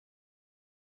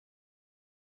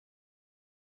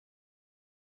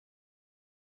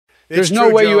There's no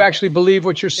way you actually believe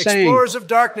what you're saying. Explorers of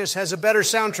Darkness has a better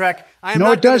soundtrack. I am No,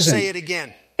 not it going to doesn't. say it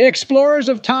again. Explorers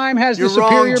of Time has You're the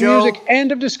superior wrong, Joe. music.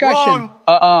 End of discussion.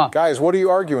 Wrong. Guys, what are you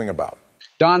arguing about?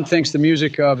 Don thinks the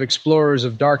music of Explorers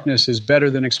of Darkness is better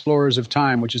than Explorers of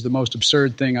Time, which is the most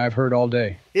absurd thing I've heard all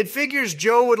day. It figures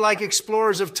Joe would like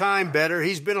Explorers of Time better.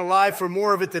 He's been alive for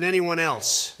more of it than anyone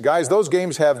else. Guys, those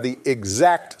games have the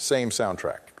exact same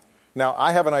soundtrack. Now,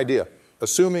 I have an idea.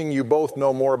 Assuming you both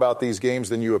know more about these games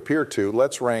than you appear to,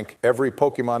 let's rank every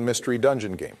Pokemon Mystery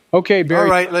Dungeon game. Okay, Barry. All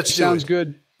right, let's do Sounds it.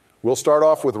 good. We'll start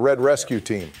off with Red Rescue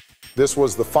Team. This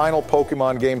was the final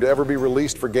Pokemon game to ever be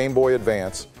released for Game Boy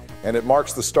Advance, and it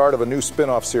marks the start of a new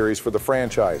spin-off series for the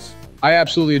franchise. I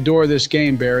absolutely adore this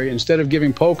game, Barry. Instead of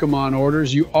giving Pokemon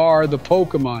orders, you are the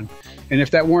Pokemon. And if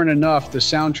that weren't enough, the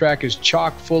soundtrack is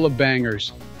chock full of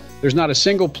bangers. There's not a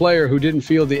single player who didn't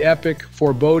feel the epic,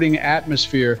 foreboding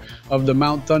atmosphere of the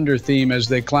Mount Thunder theme as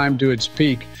they climbed to its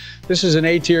peak. This is an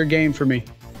A-tier game for me.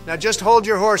 Now just hold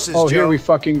your horses, Oh, Joe. here we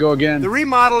fucking go again. The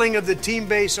remodeling of the team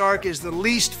base arc is the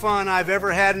least fun I've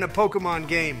ever had in a Pokemon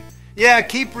game. Yeah,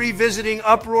 keep revisiting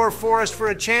Uproar Forest for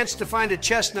a chance to find a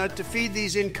chestnut to feed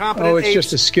these incompetent apes. Oh, it's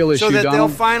just a skill issue, so that they'll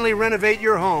Donald. finally renovate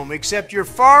your home, except you're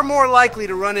far more likely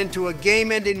to run into a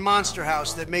game-ending monster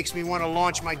house that makes me want to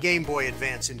launch my Game Boy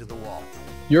Advance into the wall.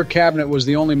 Your cabinet was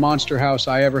the only monster house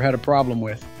I ever had a problem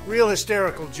with. Real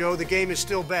hysterical, Joe. The game is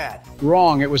still bad.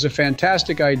 Wrong. It was a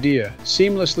fantastic idea.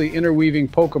 Seamlessly interweaving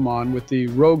Pokemon with the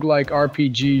roguelike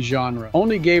RPG genre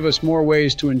only gave us more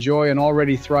ways to enjoy an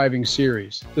already thriving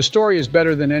series. The story is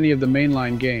better than any of the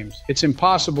mainline games. It's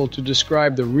impossible to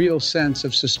describe the real sense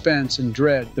of suspense and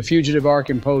dread the Fugitive arc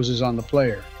imposes on the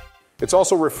player. It's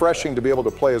also refreshing to be able to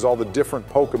play as all the different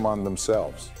Pokemon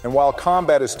themselves. And while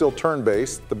combat is still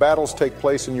turn-based, the battles take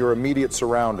place in your immediate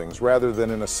surroundings rather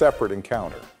than in a separate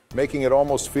encounter, making it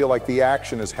almost feel like the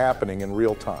action is happening in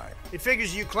real time. It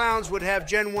figures you clowns would have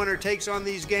Gen 1er takes on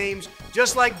these games.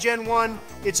 Just like Gen 1,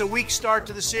 it's a weak start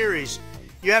to the series.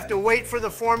 You have to wait for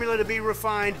the formula to be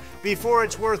refined before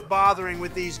it's worth bothering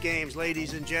with these games,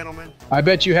 ladies and gentlemen. I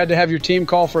bet you had to have your team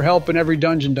call for help in every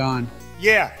dungeon, Don.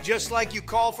 Yeah, just like you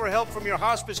call for help from your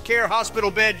hospice care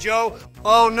hospital bed, Joe.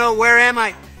 Oh no, where am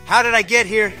I? How did I get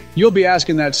here? You'll be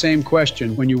asking that same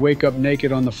question when you wake up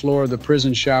naked on the floor of the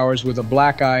prison showers with a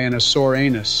black eye and a sore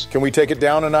anus. Can we take it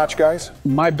down a notch, guys?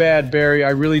 My bad, Barry.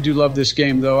 I really do love this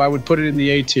game, though. I would put it in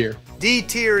the A tier. D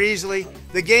tier easily.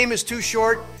 The game is too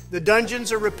short, the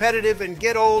dungeons are repetitive and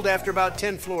get old after about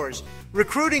 10 floors.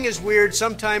 Recruiting is weird,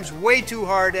 sometimes way too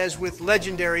hard, as with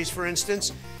legendaries, for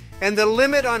instance. And the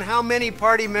limit on how many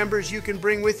party members you can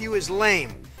bring with you is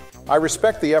lame. I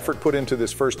respect the effort put into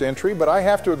this first entry, but I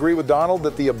have to agree with Donald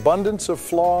that the abundance of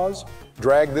flaws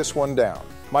drag this one down.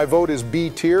 My vote is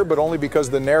B tier, but only because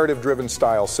the narrative-driven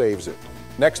style saves it.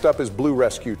 Next up is Blue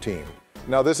Rescue Team.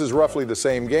 Now this is roughly the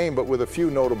same game, but with a few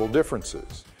notable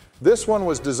differences. This one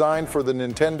was designed for the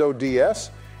Nintendo DS,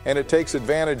 and it takes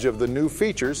advantage of the new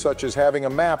features such as having a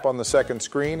map on the second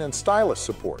screen and stylus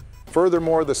support.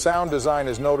 Furthermore, the sound design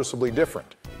is noticeably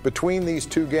different. Between these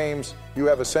two games, you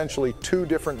have essentially two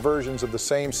different versions of the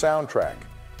same soundtrack.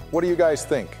 What do you guys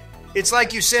think? It's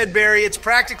like you said, Barry, it's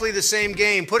practically the same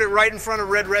game. Put it right in front of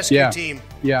Red Rescue Team.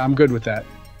 Yeah, I'm good with that.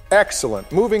 Excellent.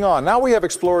 Moving on. Now we have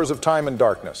Explorers of Time and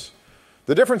Darkness.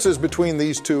 The differences between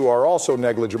these two are also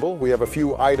negligible. We have a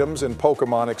few items and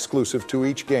Pokemon exclusive to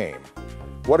each game.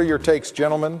 What are your takes,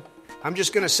 gentlemen? I'm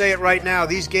just going to say it right now.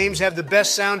 These games have the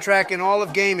best soundtrack in all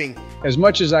of gaming. As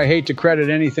much as I hate to credit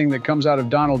anything that comes out of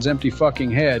Donald's empty fucking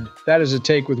head, that is a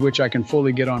take with which I can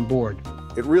fully get on board.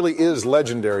 It really is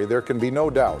legendary, there can be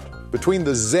no doubt. Between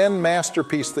the Zen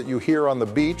masterpiece that you hear on the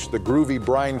beach, the groovy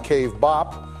Brine Cave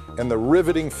Bop, and the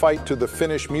riveting fight to the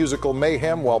Finnish musical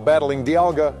Mayhem while battling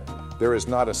Dialga, there is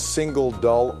not a single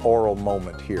dull oral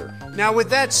moment here. Now, with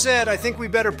that said, I think we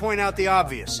better point out the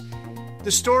obvious.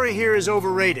 The story here is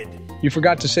overrated. You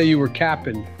forgot to say you were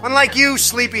capping. Unlike you,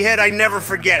 sleepyhead, I never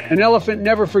forget. An elephant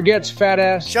never forgets, fat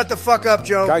ass. Shut the fuck up,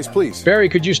 Joe. Guys, please. Barry,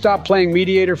 could you stop playing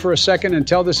mediator for a second and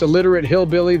tell this illiterate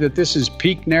hillbilly that this is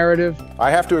peak narrative?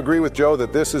 I have to agree with Joe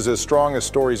that this is as strong as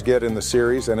stories get in the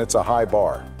series, and it's a high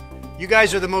bar. You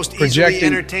guys are the most easily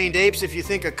entertained apes if you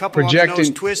think a couple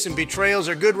on-the-nose twists and betrayals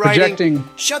are good writing.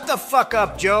 Shut the fuck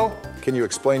up, Joe. Can you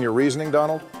explain your reasoning,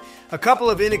 Donald? A couple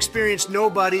of inexperienced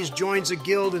nobodies joins a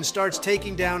guild and starts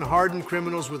taking down hardened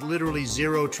criminals with literally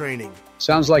zero training.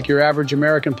 Sounds like your average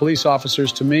American police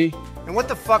officers to me. And what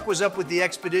the fuck was up with the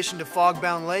expedition to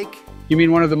Fogbound Lake? You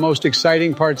mean one of the most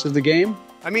exciting parts of the game?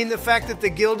 I mean the fact that the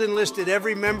guild enlisted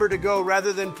every member to go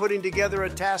rather than putting together a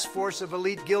task force of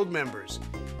elite guild members.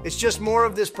 It's just more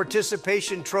of this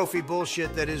participation trophy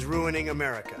bullshit that is ruining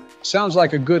America. Sounds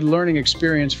like a good learning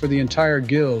experience for the entire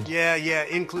guild. Yeah,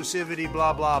 inclusivity,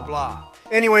 blah, blah, blah.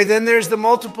 Anyway, then there's the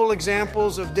multiple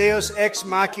examples of Deus Ex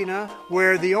Machina,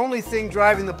 where the only thing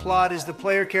driving the plot is the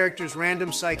player character's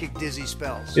random psychic dizzy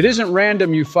spells. It isn't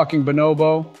random, you fucking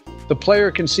bonobo. The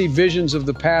player can see visions of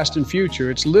the past and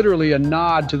future. It's literally a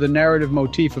nod to the narrative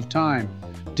motif of time.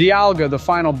 Dialga, the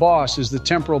final boss, is the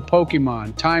temporal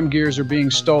Pokemon. Time gears are being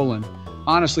stolen.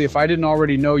 Honestly, if I didn't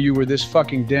already know you were this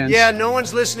fucking dense... Yeah, no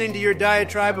one's listening to your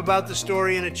diatribe about the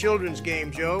story in a children's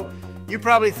game, Joe. You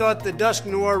probably thought the Dusk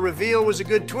Noir reveal was a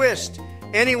good twist.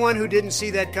 Anyone who didn't see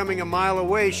that coming a mile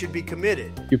away should be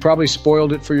committed. You probably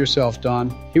spoiled it for yourself,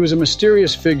 Don. He was a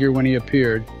mysterious figure when he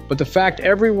appeared, but the fact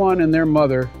everyone and their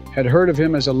mother had heard of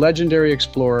him as a legendary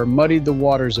explorer muddied the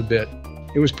waters a bit.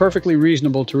 It was perfectly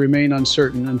reasonable to remain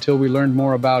uncertain until we learned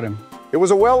more about him. It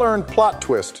was a well-earned plot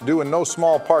twist, due in no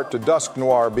small part to Dusk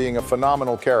Noir being a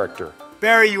phenomenal character.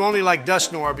 Barry, you only like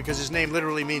Dusk Noir because his name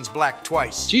literally means black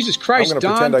twice. Jesus Christ, I'm going to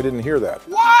Don. pretend I didn't hear that.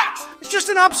 What? It's just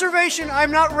an observation.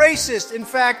 I'm not racist. In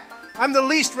fact, I'm the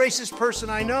least racist person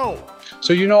I know.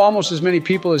 So you know almost as many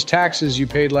people as taxes you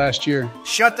paid last year.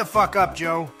 Shut the fuck up,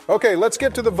 Joe. Okay, let's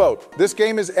get to the vote. This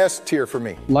game is S tier for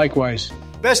me. Likewise.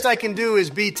 Best I can do is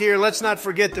B tier. Let's not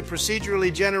forget the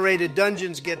procedurally generated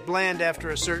dungeons get bland after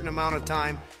a certain amount of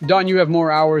time. Don, you have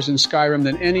more hours in Skyrim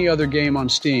than any other game on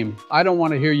Steam. I don't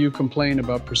want to hear you complain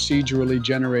about procedurally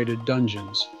generated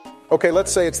dungeons. Okay,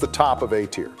 let's say it's the top of A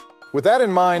tier. With that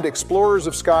in mind, Explorers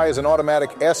of Sky is an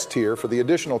automatic S tier for the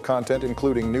additional content,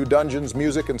 including new dungeons,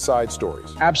 music, and side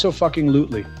stories.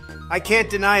 Abso-fucking-lutely. I can't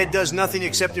deny it does nothing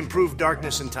except improve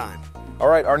darkness and time. All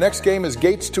right, our next game is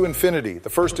Gates to Infinity, the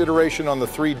first iteration on the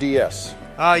 3DS.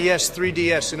 Ah, yes,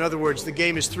 3DS. In other words, the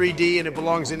game is 3D and it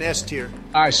belongs in S tier.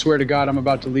 I swear to God, I'm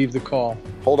about to leave the call.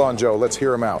 Hold on, Joe. Let's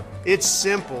hear him out. It's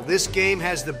simple. This game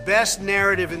has the best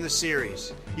narrative in the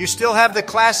series. You still have the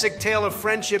classic tale of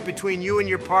friendship between you and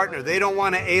your partner. They don't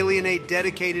want to alienate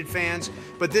dedicated fans,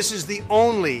 but this is the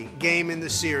only game in the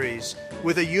series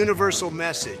with a universal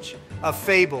message. A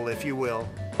fable, if you will.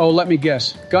 Oh, let me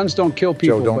guess. Guns don't kill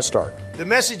people. Joe, don't start. The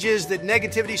message is that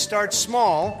negativity starts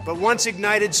small, but once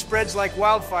ignited, spreads like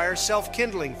wildfire,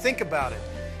 self-kindling. Think about it.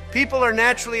 People are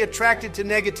naturally attracted to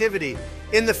negativity.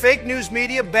 In the fake news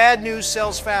media, bad news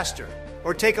sells faster.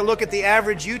 Or take a look at the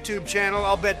average YouTube channel.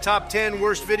 I'll bet top 10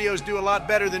 worst videos do a lot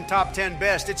better than top 10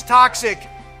 best. It's toxic,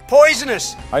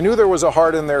 poisonous. I knew there was a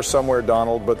heart in there somewhere,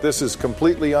 Donald, but this is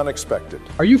completely unexpected.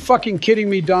 Are you fucking kidding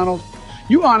me, Donald?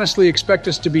 You honestly expect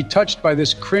us to be touched by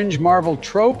this cringe Marvel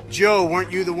trope? Joe,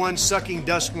 weren't you the one sucking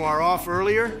Dusk Noir off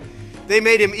earlier? They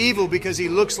made him evil because he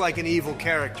looks like an evil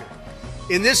character.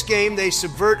 In this game, they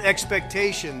subvert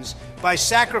expectations by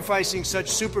sacrificing such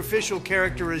superficial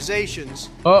characterizations.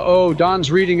 Uh-oh, Don's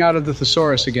reading out of the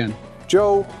thesaurus again.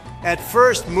 Joe. At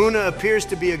first, Muna appears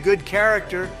to be a good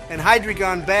character and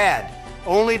Hydreigon bad,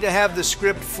 only to have the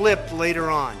script flipped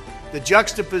later on. The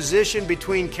juxtaposition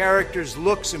between characters'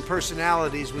 looks and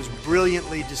personalities was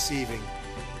brilliantly deceiving.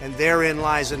 And therein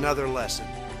lies another lesson.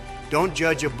 Don't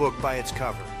judge a book by its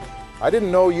cover. I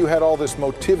didn't know you had all this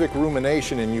motivic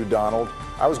rumination in you, Donald.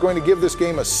 I was going to give this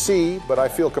game a C, but I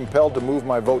feel compelled to move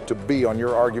my vote to B on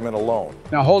your argument alone.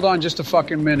 Now hold on just a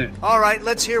fucking minute. All right,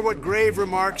 let's hear what grave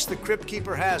remarks the Crypt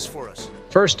Keeper has for us.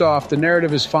 First off, the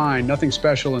narrative is fine, nothing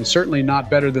special, and certainly not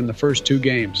better than the first two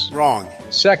games. Wrong.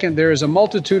 Second, there is a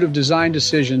multitude of design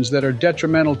decisions that are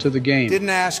detrimental to the game. Didn't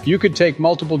ask. You could take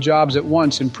multiple jobs at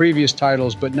once in previous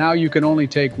titles, but now you can only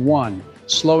take one,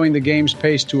 slowing the game's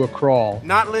pace to a crawl.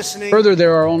 Not listening. Further,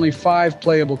 there are only 5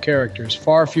 playable characters,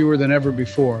 far fewer than ever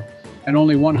before, and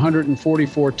only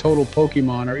 144 total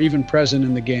Pokemon are even present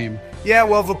in the game. Yeah,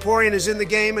 well, Vaporeon is in the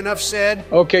game, enough said.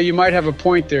 Okay, you might have a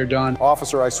point there, Don.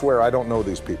 Officer, I swear I don't know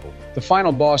these people. The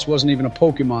final boss wasn't even a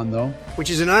Pokemon, though.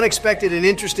 Which is an unexpected and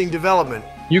interesting development.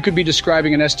 You could be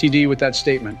describing an STD with that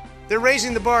statement. They're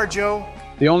raising the bar, Joe.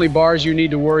 The only bars you need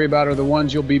to worry about are the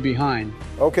ones you'll be behind.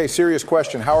 Okay, serious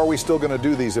question. How are we still going to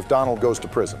do these if Donald goes to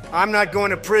prison? I'm not going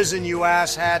to prison, you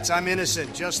asshats. I'm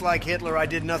innocent. Just like Hitler, I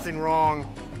did nothing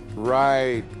wrong.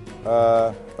 Right.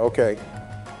 Okay.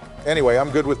 Anyway, I'm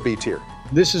good with B tier.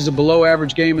 This is a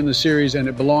below-average game in the series, and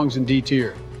it belongs in D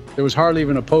tier. There was hardly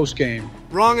even a post-game.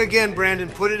 Wrong again, Brandon.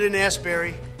 Put it in S,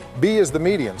 Barry. B is the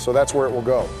median, so that's where it will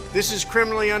go. This is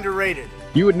criminally underrated.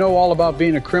 You would know all about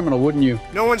being a criminal, wouldn't you?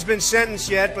 No one's been sentenced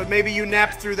yet, but maybe you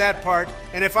napped through that part.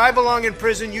 And if I belong in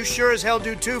prison, you sure as hell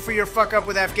do too for your fuck up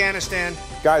with Afghanistan.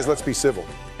 Guys, let's be civil.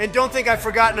 And don't think I've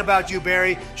forgotten about you,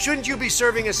 Barry. Shouldn't you be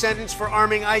serving a sentence for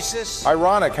arming ISIS?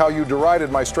 Ironic how you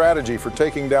derided my strategy for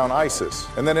taking down ISIS,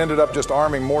 and then ended up just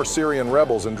arming more Syrian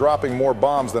rebels and dropping more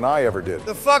bombs than I ever did.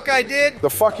 The fuck I did? The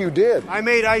fuck you did. I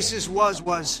made ISIS was.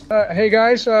 Hey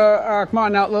guys, come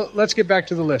on now, let's get back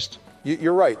to the list.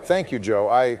 You're right. Thank you, Joe.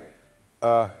 I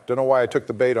don't know why I took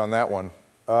the bait on that one.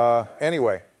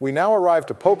 Anyway, we now arrive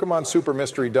to Pokemon Super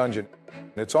Mystery Dungeon.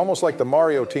 It's almost like the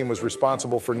Mario team was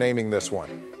responsible for naming this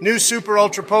one. New Super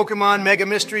Ultra Pokemon Mega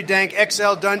Mystery Dank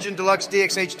XL Dungeon Deluxe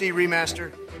DXHD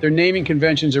Remaster. Their naming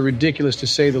conventions are ridiculous to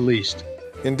say the least.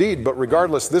 Indeed, but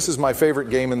regardless, this is my favorite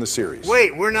game in the series.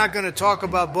 Wait, we're not going to talk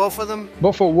about both of them?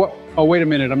 Both for what? Oh, wait a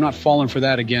minute, I'm not falling for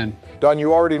that again. Don,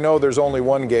 you already know there's only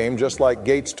one game, just like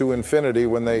Gates to Infinity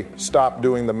when they stopped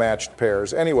doing the matched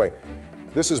pairs. Anyway,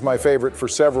 this is my favorite for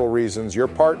several reasons. Your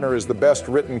partner is the best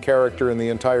written character in the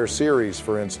entire series,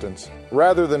 for instance.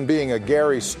 Rather than being a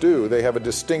Gary Stu, they have a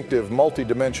distinctive,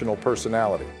 multi-dimensional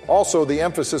personality. Also, the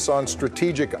emphasis on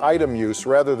strategic item use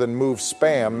rather than move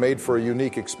spam made for a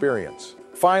unique experience.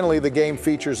 Finally, the game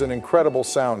features an incredible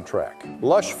soundtrack.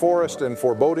 Lush Forest and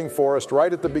Foreboding Forest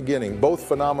right at the beginning, both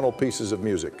phenomenal pieces of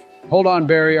music. Hold on,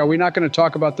 Barry, are we not going to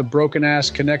talk about the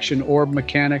broken-ass connection orb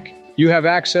mechanic? You have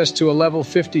access to a level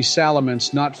 50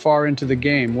 Salamence not far into the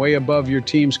game, way above your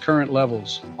team's current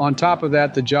levels. On top of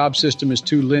that, the job system is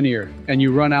too linear, and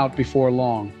you run out before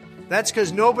long. That's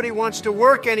because nobody wants to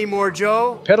work anymore,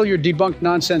 Joe. Peddle your debunked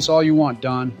nonsense all you want,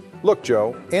 Don. Look,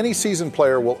 Joe, any seasoned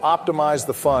player will optimize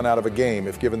the fun out of a game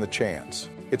if given the chance.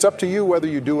 It's up to you whether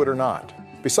you do it or not.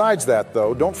 Besides that,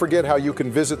 though, don't forget how you can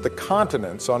visit the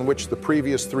continents on which the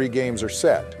previous 3 games are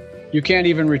set. You can't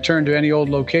even return to any old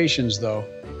locations, though.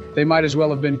 They might as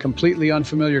well have been completely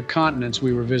unfamiliar continents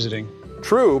we were visiting.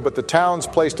 True, but the towns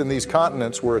placed in these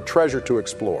continents were a treasure to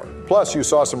explore. Plus, you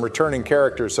saw some returning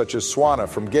characters such as Swanna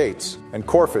from Gates and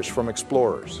Corfish from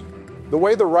Explorers. The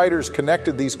way the writers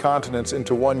connected these continents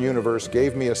into one universe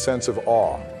gave me a sense of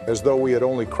awe, as though we had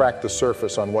only cracked the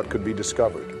surface on what could be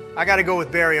discovered. I gotta go with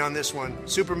Barry on this one.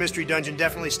 Super Mystery Dungeon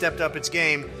definitely stepped up its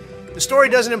game. The story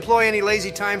doesn't employ any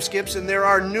lazy time skips, and there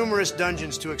are numerous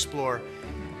dungeons to explore.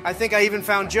 I think I even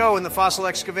found Joe in the fossil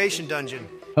excavation dungeon.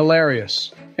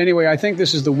 Hilarious. Anyway, I think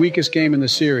this is the weakest game in the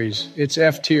series. It's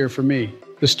F tier for me.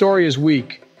 The story is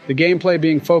weak. The gameplay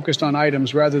being focused on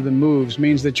items rather than moves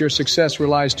means that your success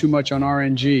relies too much on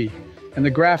RNG, and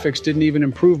the graphics didn't even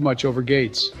improve much over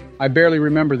Gates. I barely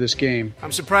remember this game.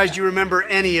 I'm surprised you remember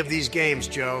any of these games,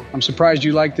 Joe. I'm surprised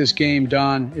you like this game,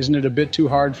 Don. Isn't it a bit too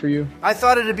hard for you? I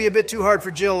thought it'd be a bit too hard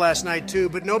for Jill last night, too,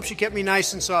 but nope, she kept me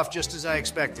nice and soft just as I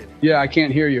expected. Yeah, I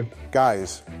can't hear you.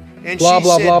 Guys. And blah, she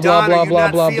blah, said, blah, Don, blah, are you blah,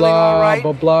 not blah, feeling blah, all right?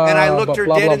 blah, blah, and I looked her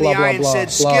blah, dead blah, in the blah, eye and blah, said,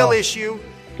 blah, skill blah. issue.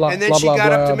 Blah, and then blah, she blah,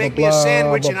 got up to blah, make blah, me a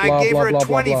sandwich, and blah, I gave blah, her a blah,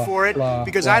 20 blah, for it blah,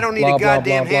 because blah, I don't need blah, a blah,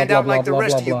 goddamn blah, blah, handout blah, like the blah,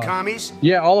 rest blah, of you blah. commies.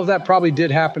 Yeah, all of that probably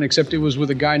did happen, except it was with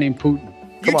a guy named Putin.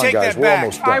 You Come on, take guys, that we're back.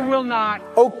 almost done. I will not.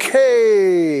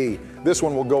 Okay! This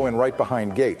one will go in right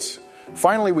behind Gates.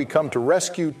 Finally, we come to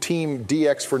Rescue Team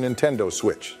DX for Nintendo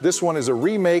Switch. This one is a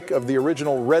remake of the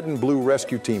original Red and Blue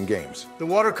Rescue Team games. The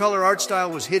watercolor art style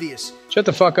was hideous. Shut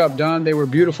the fuck up, Don. They were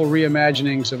beautiful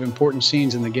reimaginings of important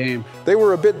scenes in the game. They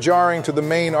were a bit jarring to the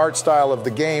main art style of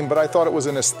the game, but I thought it was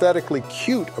an aesthetically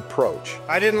cute approach.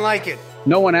 I didn't like it.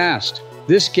 No one asked.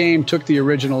 This game took the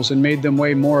originals and made them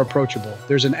way more approachable.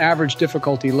 There's an average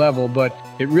difficulty level, but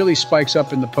it really spikes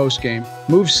up in the post-game.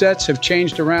 Movesets have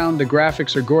changed around, the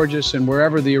graphics are gorgeous, and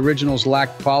wherever the originals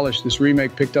lacked polish, this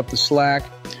remake picked up the slack,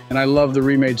 and I love the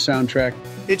remade soundtrack.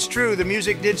 It's true, the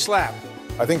music did slap.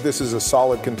 I think this is a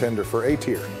solid contender for A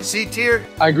tier. C tier?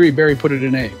 I agree, Barry put it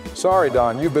in A. Sorry,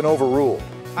 Don, you've been overruled.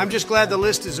 I'm just glad the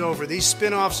list is over. These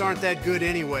spin-offs aren't that good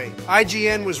anyway.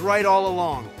 IGN was right all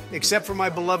along, except for my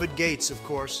beloved Gates, of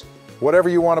course. Whatever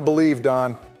you want to believe,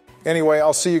 Don. Anyway,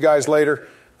 I'll see you guys later.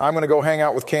 I'm going to go hang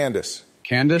out with Candace.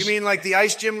 Candace? You mean like the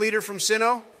ice gym leader from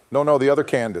Sinnoh? No, the other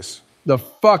Candace. The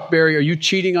fuck, Barry? Are you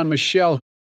cheating on Michelle?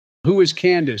 Who is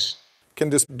Candace? Can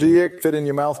this dick fit in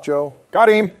your mouth, Joe? Got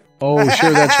him! Oh, sure,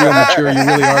 that's real mature. You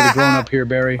really are the grown-up here,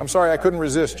 Barry. I'm sorry, I couldn't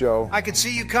resist, Joe. I could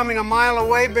see you coming a mile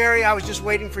away, Barry. I was just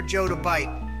waiting for Joe to bite.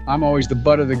 I'm always the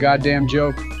butt of the goddamn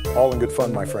joke. All in good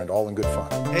fun, my friend, all in good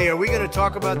fun. Hey, are we going to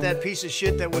talk about that piece of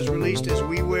shit that was released as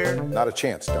WiiWare? Not a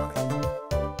chance, Donnie.